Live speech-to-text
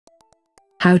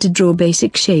How to draw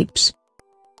basic shapes.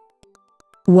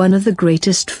 One of the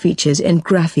greatest features in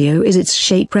Grafio is its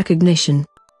shape recognition.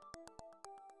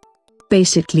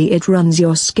 Basically, it runs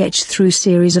your sketch through a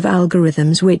series of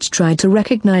algorithms which try to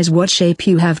recognize what shape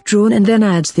you have drawn and then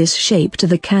adds this shape to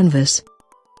the canvas.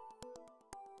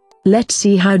 Let's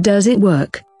see how does it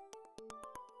work.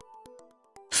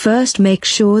 First, make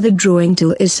sure the drawing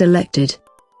tool is selected.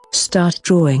 Start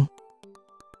drawing.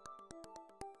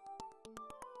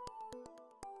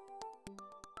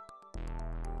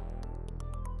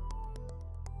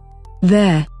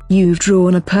 There, you've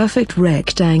drawn a perfect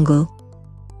rectangle.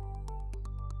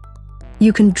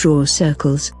 You can draw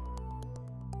circles,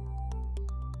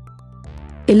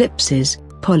 ellipses,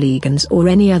 polygons or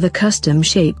any other custom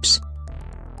shapes.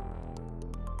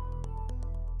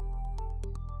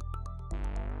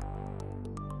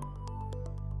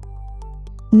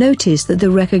 Notice that the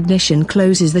recognition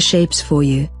closes the shapes for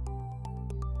you.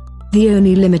 The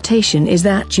only limitation is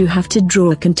that you have to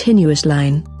draw a continuous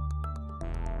line.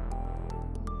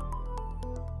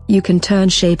 You can turn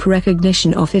shape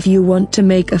recognition off if you want to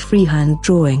make a freehand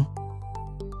drawing.